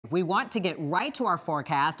We want to get right to our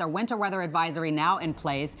forecast. Our winter weather advisory now in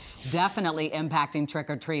place, definitely impacting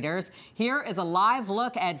trick-or-treaters. Here is a live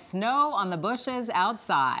look at snow on the bushes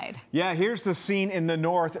outside. Yeah, here's the scene in the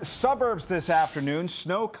north suburbs this afternoon.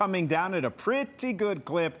 Snow coming down at a pretty good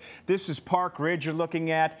clip. This is Park Ridge you're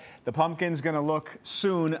looking at. The pumpkin's going to look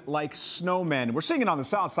soon like snowmen. We're seeing it on the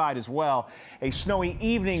south side as well. A snowy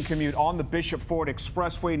evening commute on the Bishop Ford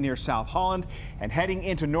Expressway near South Holland and heading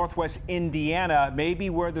into northwest Indiana, maybe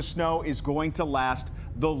where the snow is going to last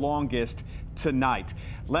the longest tonight.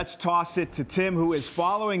 Let's toss it to Tim, who is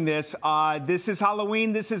following this. This is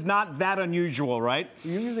Halloween. This is not that unusual, right?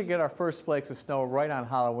 We usually get our first flakes of snow right on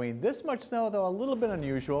Halloween. This much snow, though, a little bit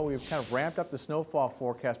unusual. We've kind of ramped up the snowfall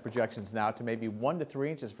forecast projections now to maybe 1 to 3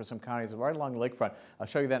 inches for some counties right along the lakefront. I'll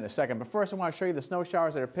show you that in a second. But first, I want to show you the snow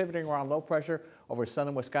showers that are pivoting around low pressure over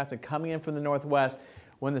southern Wisconsin, coming in from the northwest.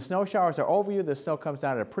 When the snow showers are over you, the snow comes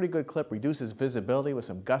down at a pretty good clip, reduces visibility with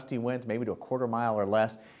some gusty winds, maybe to a quarter mile or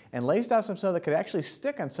less, and lays down some snow that could actually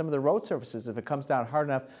stick on some of the road surfaces if it comes down hard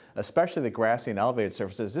enough, especially the grassy and elevated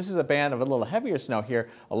surfaces. This is a band of a little heavier snow here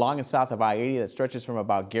along and south of I-80 that stretches from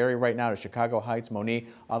about Gary right now to Chicago Heights, Monee,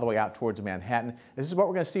 all the way out towards Manhattan. This is what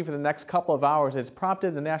we're going to see for the next couple of hours. It's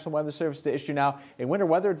prompted the National Weather Service to issue now a winter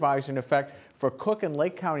weather advisory in effect for Cook and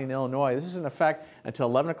Lake County in Illinois. This is in effect until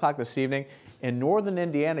 11 o'clock this evening. In northern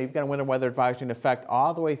Indiana, you've got a winter weather advisory in effect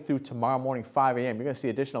all the way through tomorrow morning, 5 a.m. You're going to see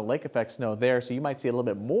additional lake effect snow there, so you might see a little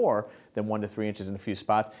bit more than 1 to 3 inches in a few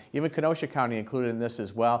spots. Even Kenosha County included in this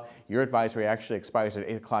as well. Your advisory actually expires at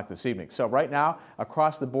 8 o'clock this evening. So right now,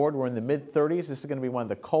 across the board, we're in the mid-30s. This is going to be one of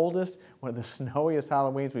the coldest, one of the snowiest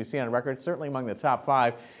Halloweens we've seen on record, certainly among the top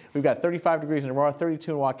 5. We've got 35 degrees in Aurora,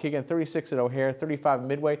 32 in Waukegan, 36 at O'Hare, 35 in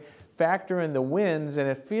Midway. Factor in the winds, and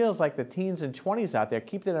it feels like the teens and 20s out there.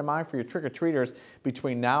 Keep that in mind for your trick-or-treaters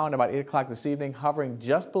between now and about 8 o'clock this evening, hovering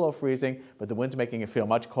just below freezing, but the wind's making it feel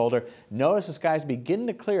much colder. Notice the skies begin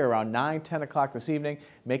to clear around 9, 10 o'clock this evening,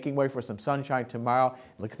 making way for some sunshine tomorrow.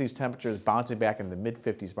 Look at these temperatures bouncing back into the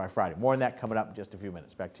mid-50s by Friday. More on that coming up in just a few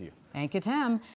minutes. Back to you. Thank you, Tim.